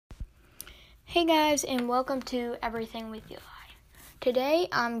Hey guys, and welcome to Everything with Eli. Today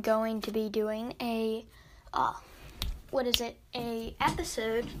I'm going to be doing a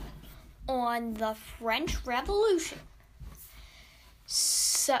episode on the French Revolution.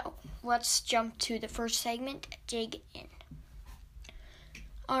 So, let's jump to the first segment, Dig In.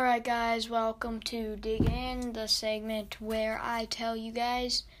 Alright guys, welcome to Dig In, the segment where I tell you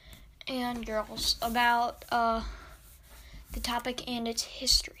guys and girls about the topic and its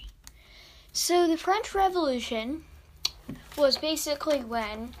history. So the French Revolution was basically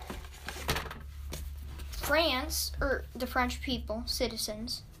when France, or the French people,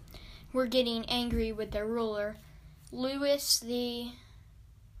 citizens, were getting angry with their ruler, Louis the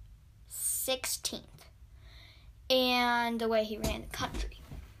 16th, and the way he ran the country,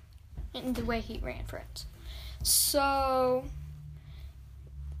 and the way he ran France. So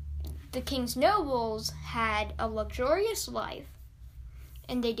the king's nobles had a luxurious life,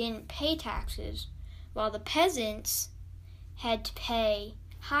 and they didn't pay taxes, while the peasants had to pay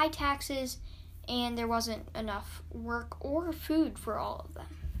high taxes, and there wasn't enough work or food for all of them.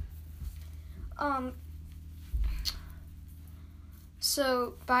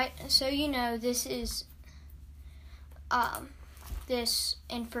 This is this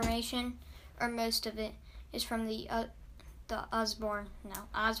information, or most of it, is from the Osborne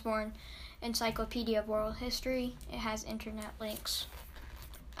Encyclopedia of World History. It has internet links.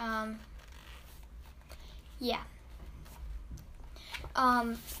 The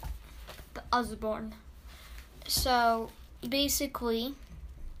Osborne. So, basically,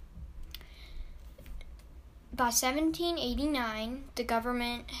 by 1789, the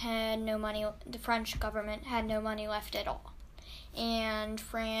French government had no money left at all. And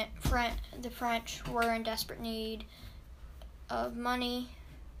the French were in desperate need of money.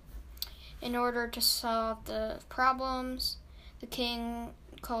 In order to solve the problems, the king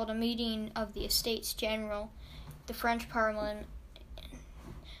called a meeting of the Estates General, the French Parliament,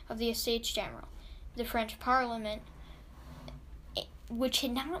 which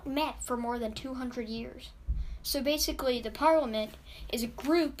had not met for more than 200 years. So basically, the Parliament is a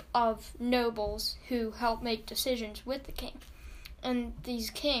group of nobles who help make decisions with the king. And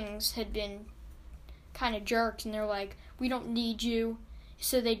these kings had been kind of jerks, and they're like, we don't need you.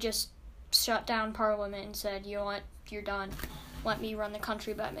 So they just shut down Parliament and said, you know what, you're done. Let me run the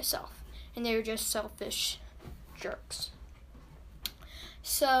country by myself. And they were just selfish jerks.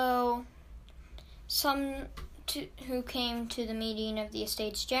 So, some who came to the meeting of the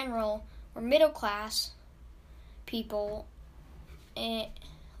Estates General were middle-class people,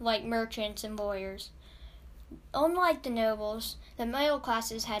 like merchants and lawyers. Unlike the nobles, the middle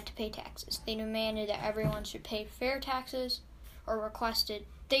classes had to pay taxes. They demanded that everyone should pay fair taxes, or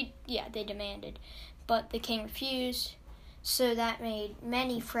they demanded, but the king refused. So that made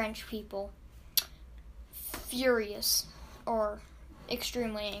many French people furious or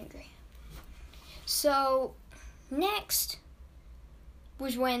extremely angry. So next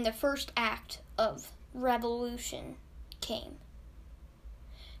was when the first act of revolution came.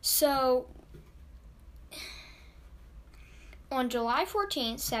 So on July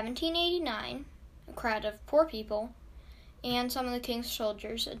 14th, 1789, a crowd of poor people and some of the king's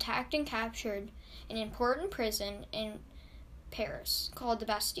soldiers attacked and captured an important prison in Paris called the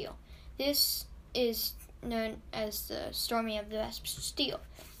Bastille. This is known as the storming of the Bastille.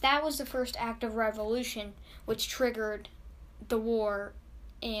 That was the first act of revolution, which triggered the war.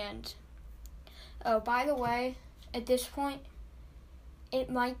 And by the way, at this point, it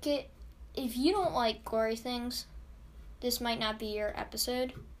might get, if you don't like gory things, this might not be your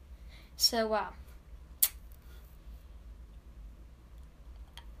episode. So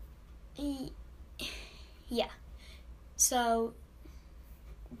So,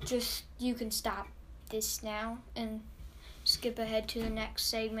 you can stop this now and skip ahead to the next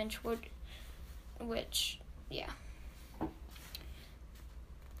segment,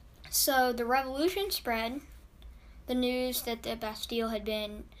 So, the revolution spread. The news that the Bastille had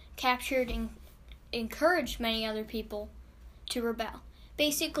been captured and encouraged many other people to rebel.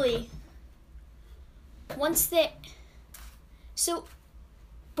 Basically,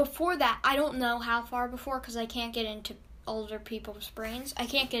 before that, I don't know how far before, because I can't get into older people's brains. I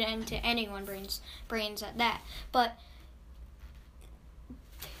can't get into anyone's brains at that. But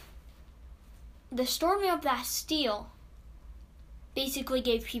the storming of Bastille basically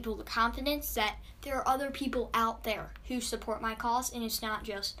gave people the confidence that there are other people out there who support my cause, and it's not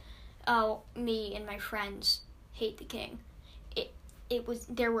just, me and my friends hate the king.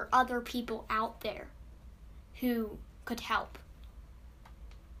 There were other people out there who could help.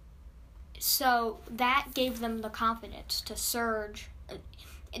 So that gave them the confidence to surge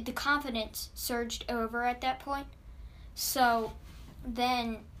the confidence surged over at that point. So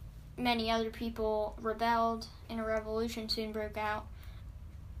then many other people rebelled, and a revolution soon broke out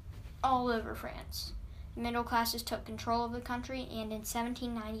all over France. The middle classes took control of the country, and in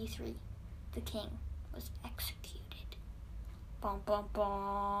 1793, the king was executed. Bum, bum,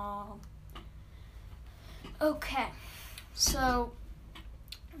 bum. Okay, so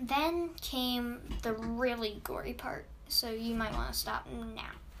then came the really gory part, so you might want to stop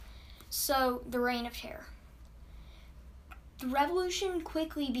now. So, the Reign of Terror. The revolution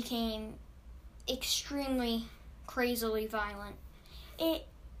quickly became extremely, crazily violent. It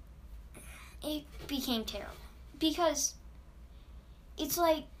became terrible because it's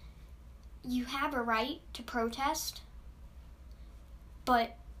like you have a right to protest,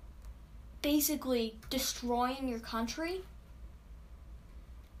 but basically destroying your country,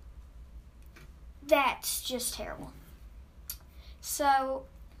 that's just terrible. So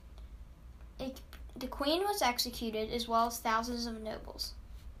the queen was executed, as well as thousands of nobles.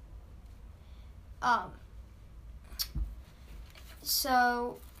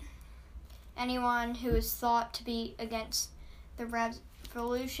 So anyone who was thought to be against the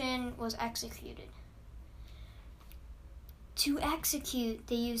revolution was executed. To execute,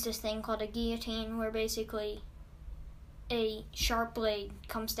 they used this thing called a guillotine, where basically a sharp blade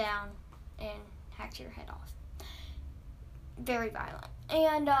comes down and hacks your head off. Very violent.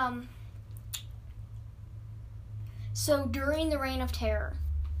 And so during the Reign of Terror,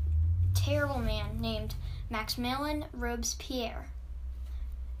 a terrible man named Maximilien Robespierre.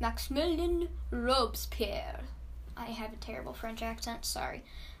 Maximilien Robespierre. I have a terrible French accent, sorry.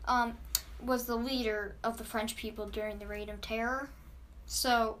 Was the leader of the French people during the Reign of Terror.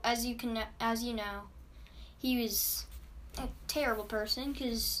 So, as you know, he was a terrible person,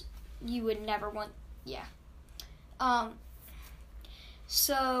 because you would never want,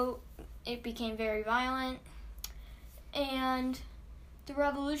 So, it became very violent, and the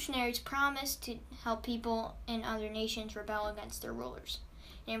revolutionaries promised to help people in other nations rebel against their rulers.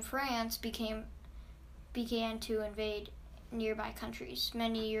 And France began to invade nearby countries.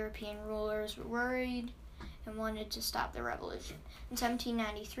 Many European rulers were worried and wanted to stop the revolution. In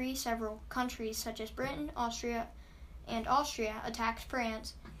 1793, several countries such as Britain, Austria attacked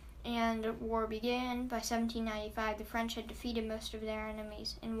France, and war began. By 1795, the French had defeated most of their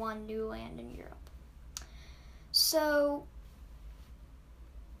enemies and won new land in Europe. So,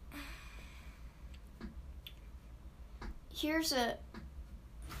 here's a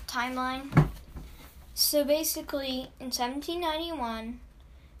timeline. So basically, in 1791,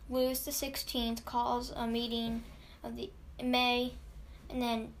 Louis XVI calls a meeting of the May, and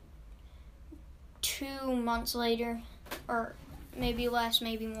then 2 months later, or maybe less,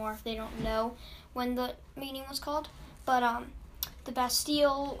 maybe more, they don't know when the meeting was called, but the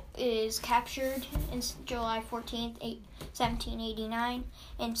Bastille is captured on July 14th, 1789. In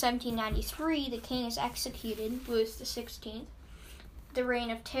 1793, the king is executed, Louis XVI. The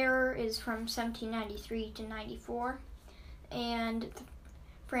Reign of Terror is from 1793 to 94, and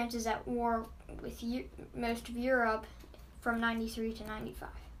France is at war with most of Europe from 93 to 95.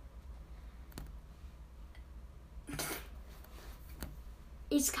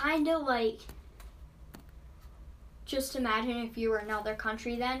 It's kind of like, just imagine if you were another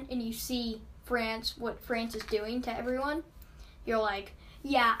country then, and you see France, what France is doing to everyone. You're like,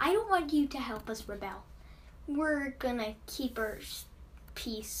 yeah, I don't want you to help us rebel. We're gonna keep our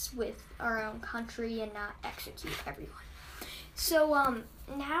peace with our own country and not execute everyone. So,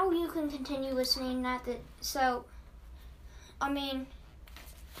 now you can continue listening.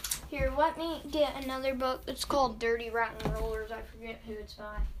 Here, let me get another book. It's called Dirty Rotten Rulers. I forget who it's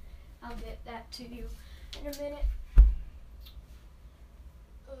by. I'll get that to you in a minute.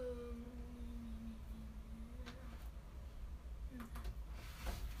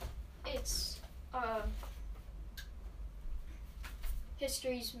 It's,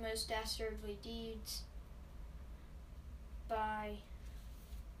 History's Most Dastardly Deeds by,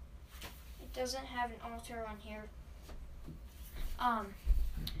 it doesn't have an author on here,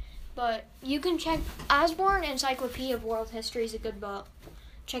 but you can check, Osborne Encyclopedia of World History is a good book.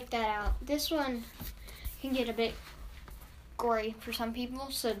 Check that out. This one can get a bit gory for some people,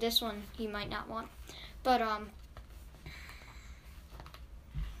 so this one you might not want. But,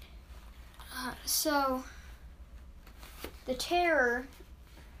 so the terror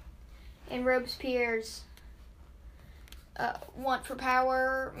in Robespierre's want for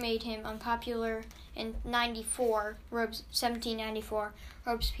power made him unpopular. In 1794,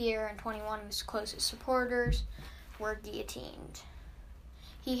 Robespierre and 21 of his closest supporters were guillotined.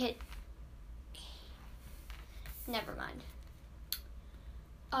 Never mind.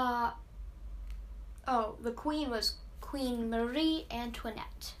 The queen was Queen Marie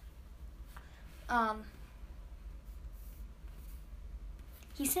Antoinette.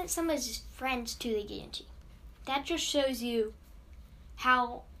 He sent some of his friends to the guillotine. That just shows you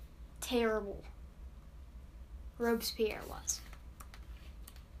how terrible Robespierre was.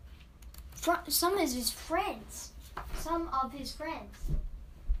 Some of his friends.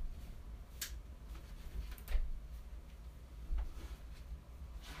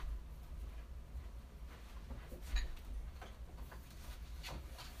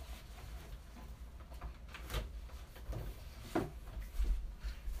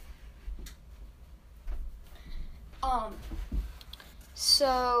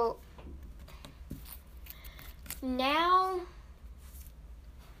 So now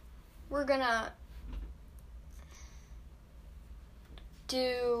we're gonna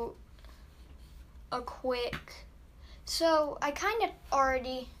do a quick, so I kind of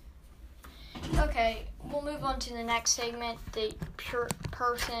already, okay, we'll move on to the next segment, the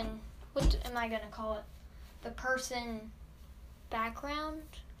person, what am I gonna call it? The person background?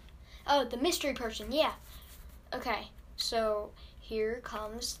 Oh, the mystery person, yeah. Okay, so here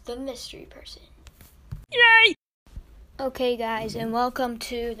comes the mystery person. Yay! Okay, guys, and welcome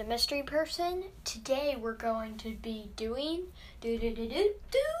to the mystery person. Today we're going to be doing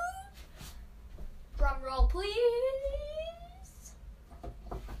drum roll, please.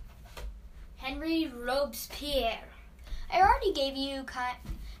 Henry Robespierre. I already gave you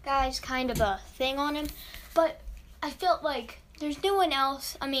guys kind of a thing on him, but I felt like there's no one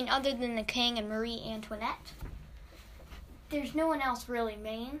else, other than the king and Marie Antoinette. There's no one else really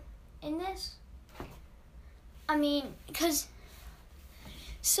main in this.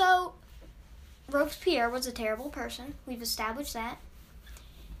 So Robespierre was a terrible person. We've established that.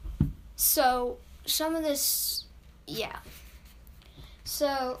 So some of this, yeah.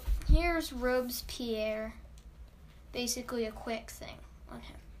 So here's Robespierre. Basically a quick thing on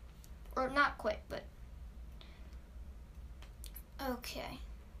him. Or not quick, but okay.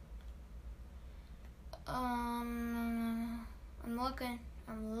 I'm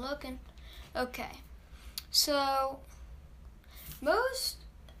looking. Okay. So most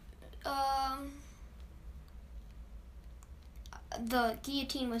the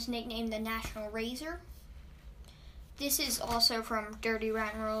guillotine was nicknamed the National Razor. This is also from Dirty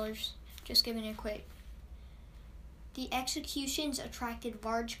Rotten Rollers. Just giving it a quick. The executions attracted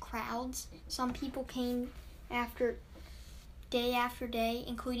large crowds. Some people came after day,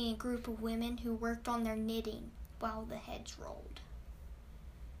 including a group of women who worked on their knitting while the heads rolled.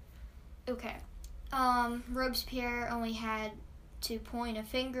 Okay. Robespierre only had to point a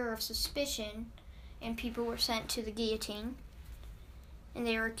finger of suspicion, and people were sent to the guillotine. And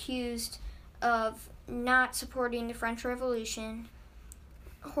they were accused of not supporting the French Revolution,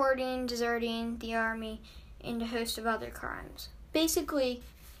 hoarding, deserting the army, and a host of other crimes. Basically,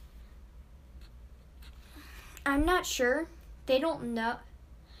 I'm not sure. They don't know.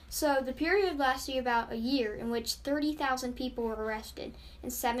 So the period lasted about a year, in which 30,000 people were arrested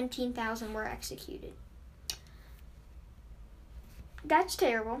and 17,000 were executed. That's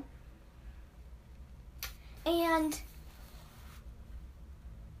terrible. And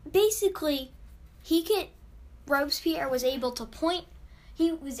basically, Robespierre was able to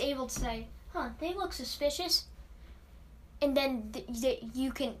say, they look suspicious, and then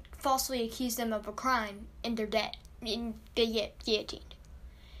you can falsely accuse them of a crime, and they're dead, and they get guillotined.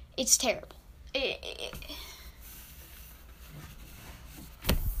 It's terrible.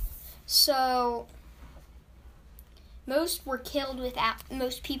 So most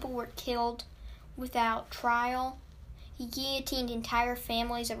people were killed without trial. He guillotined entire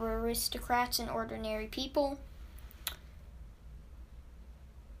families of aristocrats and ordinary people.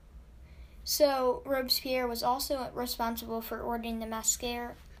 So Robespierre was also responsible for ordering the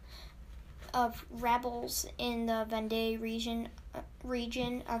massacre of rebels in the Vendée region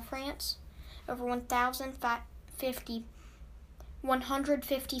of France. Over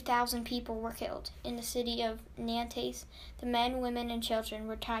 150,000 people were killed. In the city of Nantes, the men, women, and children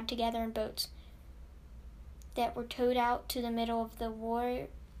were tied together in boats that were towed out to the middle of the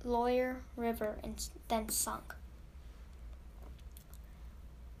Loire River and then sunk.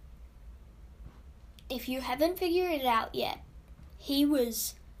 If you haven't figured it out yet, he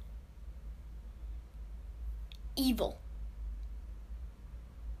was evil.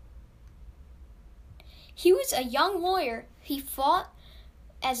 He was a young lawyer.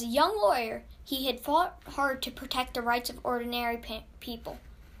 As a young lawyer, he had fought hard to protect the rights of ordinary people.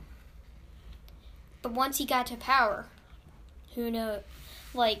 But once he got to power, who knows?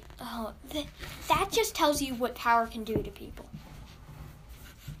 That just tells you what power can do to people.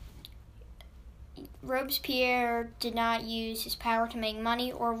 Robespierre did not use his power to make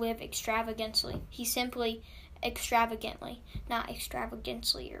money or live extravagantly. He simply extravagantly, not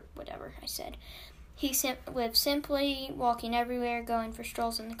extravagantly or whatever I said. He lived simply, walking everywhere, going for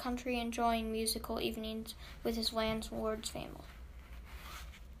strolls in the country, enjoying musical evenings with his landlord's family.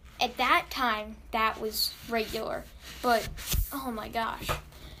 At that time, that was regular, but oh my gosh,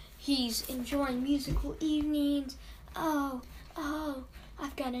 he's enjoying musical evenings. Oh,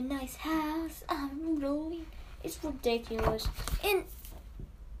 I've got a nice house. I'm rolling. It's ridiculous. And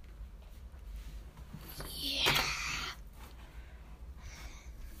yeah,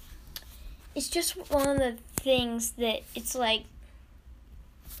 it's just one of the things that it's like,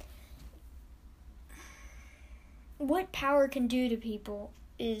 what power can do to people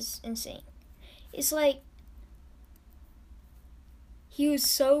is insane. It's like, he was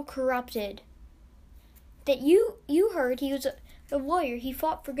so corrupted that you heard he was a lawyer. He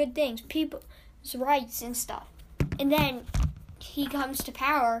fought for good things, people's rights and stuff. And then he comes to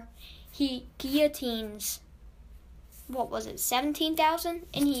power. He guillotines, 17,000?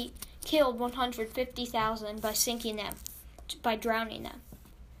 And he killed 150,000 by sinking them, by drowning them.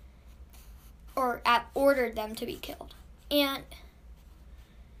 Or ordered them to be killed. And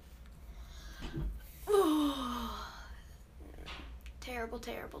terrible.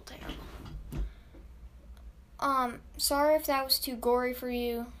 Sorry if that was too gory for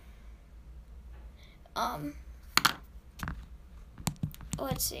you.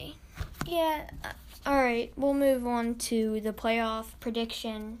 Let's see. Yeah, alright, we'll move on to the playoff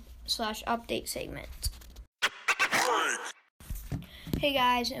prediction / update segment. Hey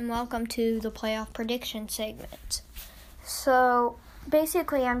guys, and welcome to the playoff prediction segment. So,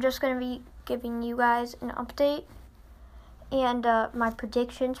 basically, I'm just going to be giving you guys an update and my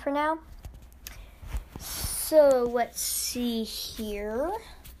predictions for now. So, let's see here.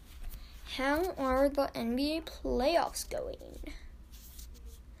 How are the NBA playoffs going?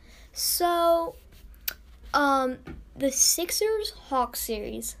 So, the Sixers-Hawks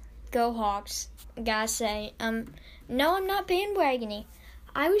series. Go Hawks. Gotta say. No, I'm not bandwagoning.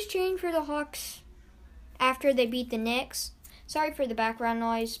 I was cheering for the Hawks after they beat the Knicks. Sorry for the background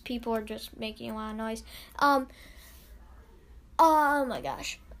noise. People are just making a lot of noise. Oh my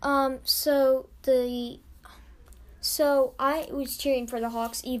gosh. So I was cheering for the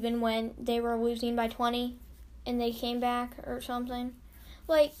Hawks even when they were losing by 20 and they came back or something.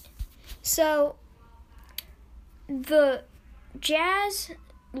 So the Jazz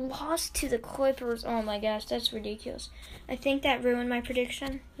lost to the Clippers. Oh my gosh, that's ridiculous. I think that ruined my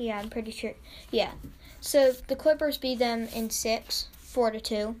prediction. Yeah, I'm pretty sure. Yeah. So the Clippers beat them in 6,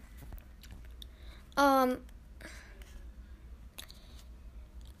 4-2. I'm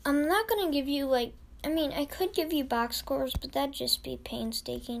not going to give you, I could give you box scores, but that'd just be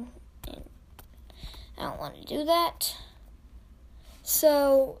painstaking. And I don't want to do that.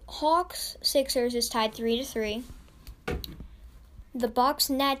 So, Hawks Sixers is tied 3-3. The Bucks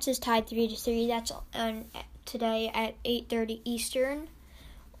Nets is tied 3-3. That's today at 8:30 Eastern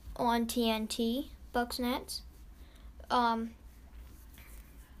on TNT. Bucks Nets. Have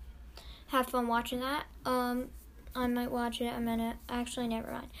fun watching that. I might watch it a minute. Actually,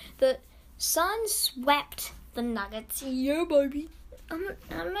 never mind. The Suns swept the Nuggets. Yeah, baby.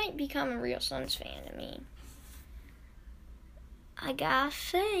 I might become a real Suns fan. I gotta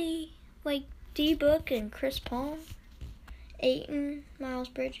say, D-Book and Chris Paul, Ayton, Miles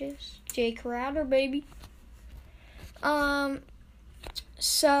Bridges, Jay Crowder, baby.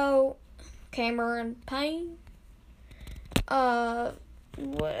 So, Cameron Payne.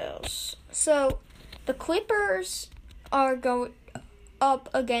 What else? So, the Clippers are going up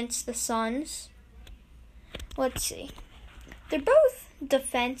against the Suns. Let's see. They're both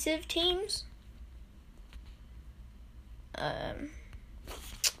defensive teams.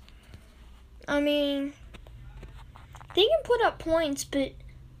 They can put up points, but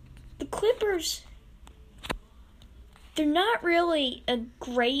the Clippers, they're not really a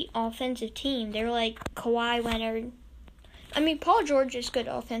great offensive team. They're like Kawhi Leonard. Paul George is good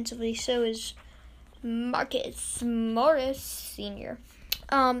offensively, so is Marcus Morris Sr.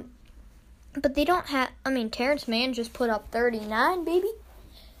 But they don't have, Terrence Mann just put up 39, baby.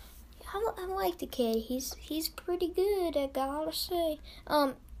 I like the kid. He's pretty good, I gotta say.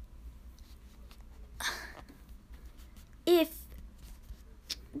 If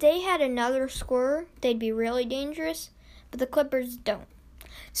they had another scorer, they'd be really dangerous, but the Clippers don't.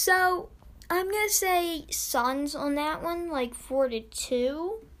 So, I'm gonna say Suns on that one,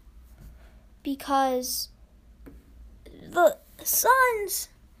 4-2, because the Suns,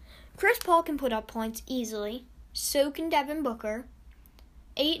 Chris Paul can put up points easily, so can Devin Booker.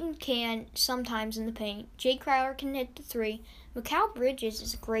 Ayton can sometimes in the paint. Jay Crowder can hit the three. Mikal Bridges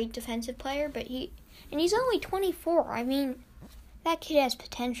is a great defensive player, but he's only 24. I mean, that kid has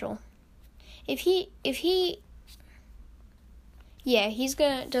potential. He's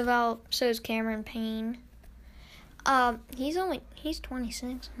gonna develop. So is Cameron Payne. He's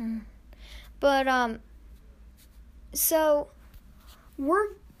 26. But so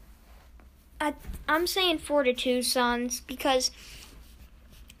I'm saying 4-2 Suns because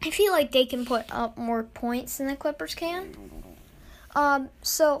I feel like they can put up more points than the Clippers can.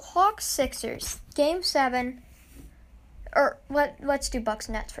 So Hawks Sixers Game 7. Or let's do Bucks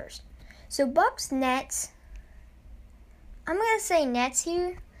Nets first. So Bucks Nets. I'm gonna say Nets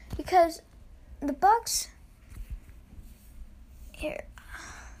here because the Bucks here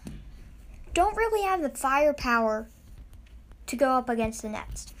don't really have the firepower to go up against the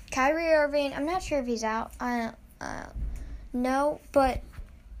Nets. Kyrie Irving, I'm not sure if he's out. No, but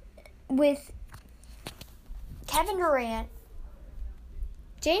with Kevin Durant,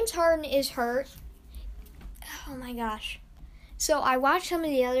 James Harden is hurt. Oh my gosh. So I watched some of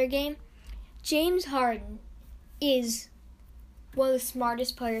the other game. James Harden is one of the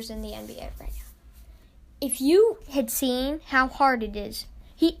smartest players in the NBA right now. If you had seen how hard it is,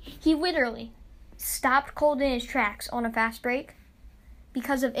 he literally stopped cold in his tracks on a fast break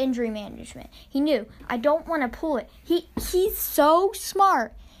because of injury management. He knew, I don't want to pull it. He's so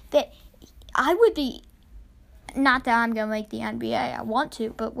smart that I would be, not that I'm going to make the NBA, I want to,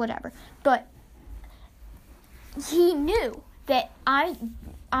 but whatever. But he knew that I'm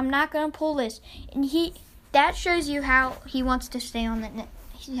not going to pull this. And that shows you how he wants to stay on the net.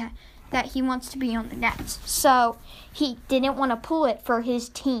 That he wants to be on the Nets. So he didn't want to pull it for his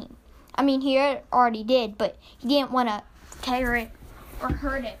team. I mean, he already did, but he didn't want to tear it or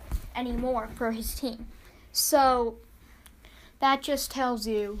hurt it anymore for his team. So that just tells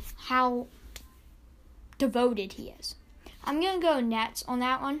you how devoted he is. I'm going to go Nets on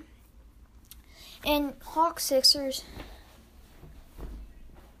that one. And Hawks Sixers.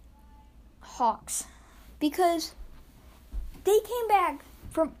 Hawks. Because they came back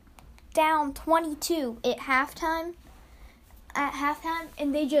from down 22 at halftime,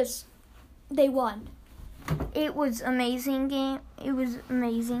 and they won. It was amazing game. It was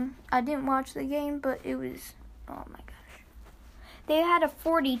amazing. I didn't watch the game, but it was, oh my gosh. They had a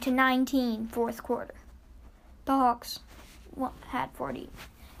 40-19 fourth quarter. The Hawks had 40,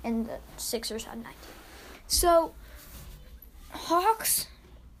 and the Sixers had 19. So, Hawks,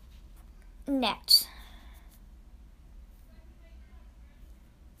 Nets.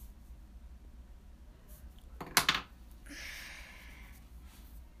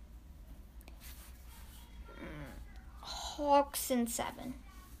 Hawks in 7.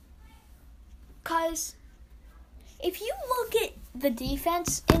 Because if you look at the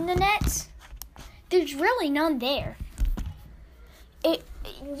defense in the Nets, there's really none there.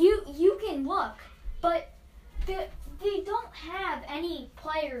 You can look, but they don't have any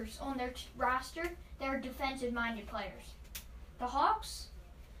players on their roster that are defensive-minded players. The Hawks,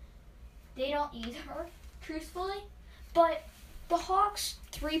 they don't either, truthfully. But the Hawks'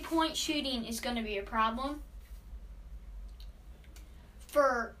 three-point shooting is going to be a problem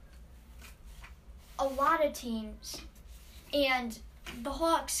for a lot of teams, and the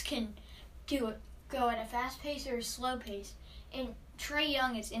Hawks can go at a fast pace or a slow pace. And Trae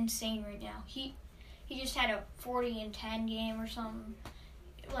Young is insane right now. He just had a 40-10 game or something.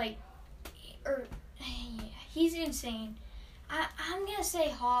 He's insane. I'm gonna say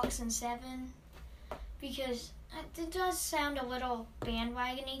Hawks in 7 because it does sound a little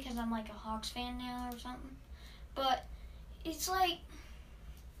bandwagony because I'm like a Hawks fan now or something. But it's like,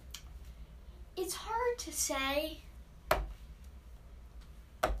 it's hard to say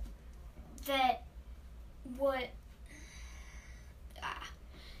that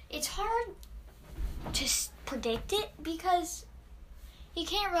it's hard to predict it because you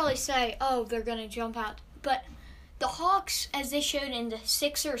can't really say, oh, they're going to jump out. But the Hawks, as they showed in the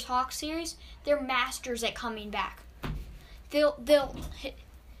Sixers-Hawks series, they're masters at coming back. They'll hit,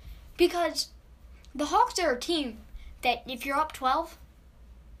 because the Hawks are a team that if you're up 12,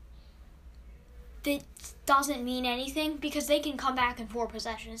 that doesn't mean anything because they can come back in 4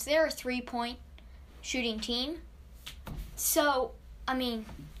 possessions. They're a 3-point shooting team. So, I mean,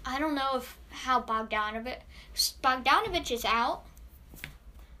 I don't know how Bogdanovich is out.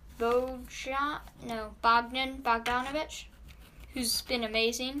 Bogdanovich, who's been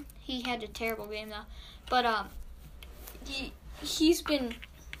amazing. He had a terrible game though, but he's been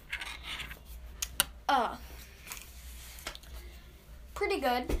pretty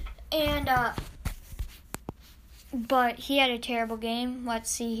good, and but he had a terrible game. Let's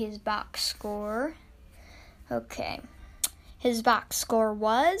see his box score. Okay. His box score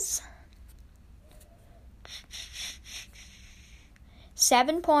was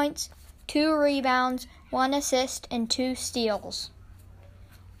 7 points, 2 rebounds, 1 assist, and 2 steals.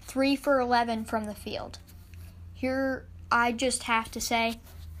 3 for 11 from the field. Here, I just have to say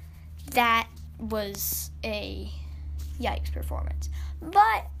that was a yikes performance.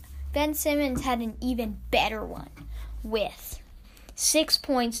 But Ben Simmons had an even better one with 6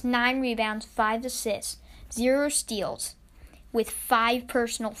 points, 9 rebounds, 5 assists, 0 steals, with 5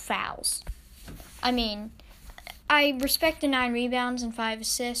 personal fouls. I mean, I respect the 9 rebounds and 5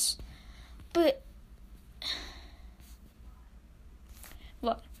 assists, but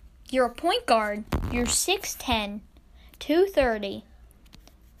look, you're a point guard, you're 6'10", 230,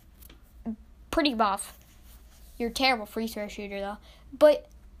 pretty buff. You're a terrible free throw shooter, though. But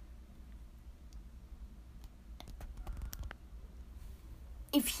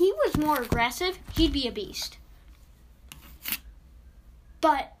if he was more aggressive, he'd be a beast.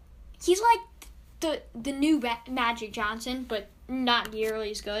 But he's like the new Magic Johnson, but not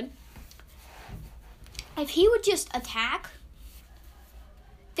nearly as good. If he would just attack,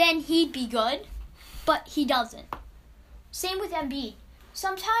 then he'd be good, but he doesn't. Same with Embiid.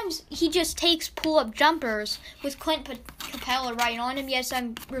 Sometimes he just takes pull-up jumpers with Clint Capella right on him. Yes,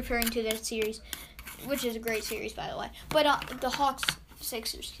 I'm referring to that series, which is a great series, by the way. But the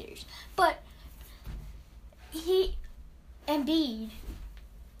Hawks-Sixers series. But Embiid,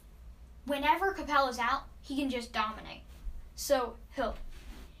 whenever Capella's out, he can just dominate. So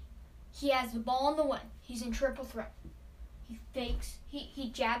he has the ball on the wing. He's in triple threat. He fakes,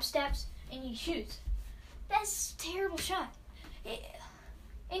 he jab steps, and he shoots. That's a terrible shot.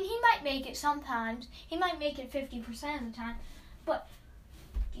 And he might make it sometimes. He might make it 50% of the time. But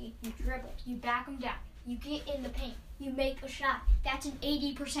you dribble. You back him down. You get in the paint. You make a shot. That's an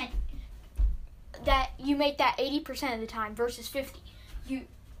 80%. That you make that 80% of the time versus 50. You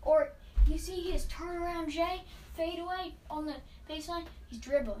see his turnaround Jay fade away on the baseline. He's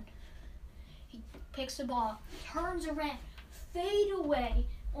dribbling. He picks the ball, turns around, fade away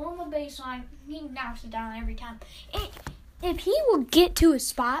on the baseline. He knocks it down every time. If he would get to his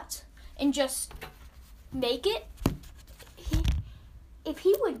spots and just make it, if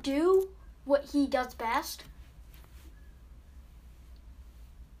he would do what he does best,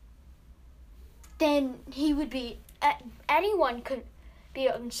 then he would be, anyone could be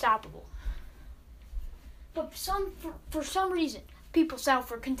unstoppable. But for some reason, people settle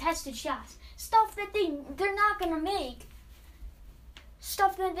for contested shots, stuff that they're not going to make,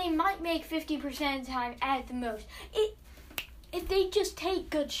 stuff that they might make 50% of the time at the most. If they just take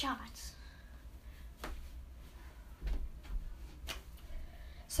good shots.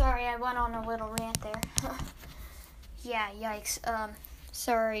 Sorry, I went on a little rant there. Yeah, yikes.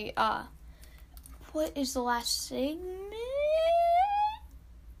 Sorry. What is the last segment?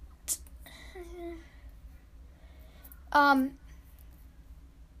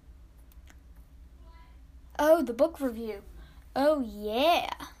 Oh, the book review. Oh, yeah.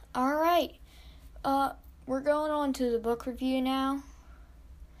 All right. We're going on to the book review now.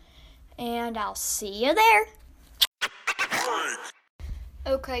 And I'll see you there.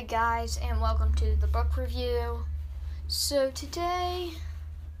 Okay, guys, and welcome to the book review. So today,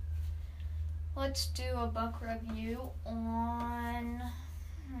 let's do a book review on...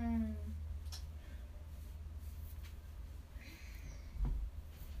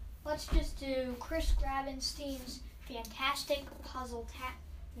 Let's just do Chris Grabenstein's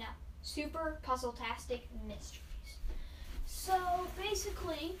Super Puzzle-tastic Mysteries. So,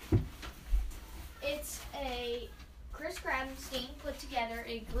 basically, it's Chris Grabenstein put together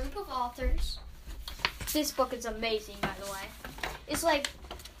a group of authors. This book is amazing, by the way. It's like,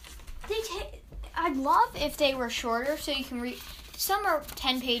 I'd love if they were shorter so you can read. Some are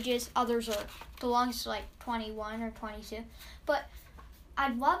 10 pages, others are, the longest like 21 or 22. But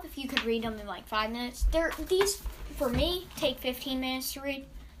I'd love if you could read them in like 5 minutes. These, for me, take 15 minutes to read.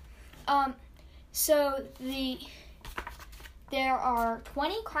 There are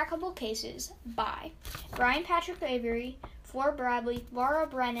 20 crackable cases by Brian Patrick Avery, Flora Bradley, Laura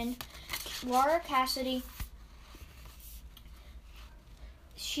Brennan, Laura Cassidy,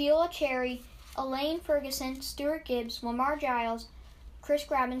 Sheila Cherry, Elaine Ferguson, Stuart Gibbs, Lamar Giles, Chris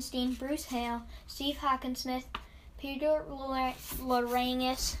Grabenstein, Bruce Hale, Steve Hawkinsmith, Peter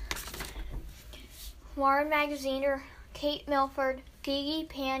Loranis, Warren Magaziner, Kate Milford, Gigi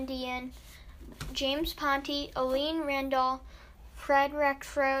Pandian, James Ponte, Aline Randall, Fred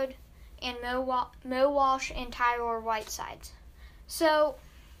Rexroad, and Mo Walsh and Tyler Whiteside. So,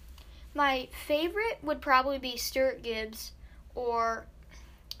 My favorite would probably be Stuart Gibbs, or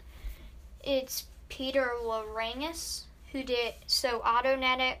it's Peter Larangis, who did, so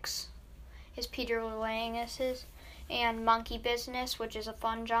Autonetics is Peter Larangis', and Monkey Business, which is a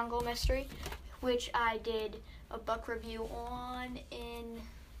fun jungle mystery, which I did a book review on in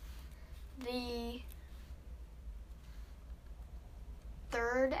the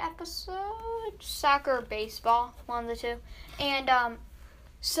 3rd episode, soccer or baseball, one of the two. And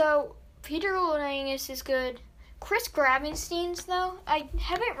so Peter Larangis is good. Chris Gravenstein's, though, I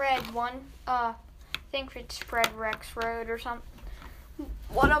haven't read one. I think it's Fred Rex Road or something.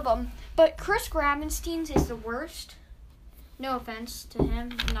 One of them. But Chris Gravenstein's is the worst. No offense to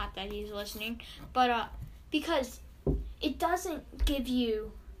him, not that he's listening, but because it doesn't give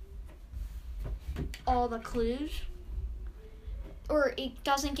you all the clues, or it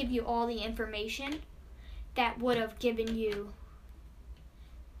doesn't give you all the information that would have given you,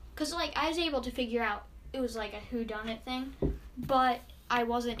 because like I was able to figure out it was like a whodunit thing, but I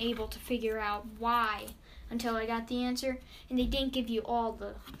wasn't able to figure out why until I got the answer, and they didn't give you all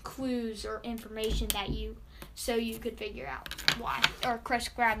the clues or information that you could figure out why, or Chris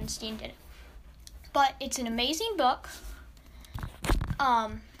Gravenstein did it. But it's an amazing book. I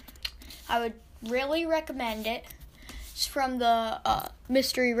would really recommend it. It's from the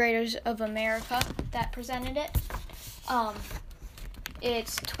Mystery Writers of America that presented it.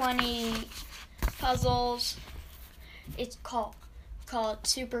 It's 20 puzzles. It's called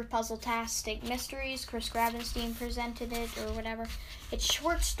Super Puzzle-tastic Mysteries. Chris Gravenstein presented it, or whatever. It's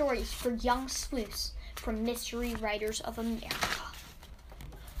short stories for young sleuths from Mystery Writers of America.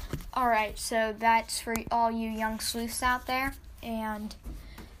 Alright, so that's for all you young sleuths out there, and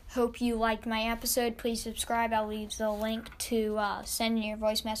hope you liked my episode. Please subscribe. I'll leave the link to send your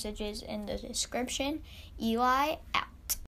voice messages in the description. Eli out.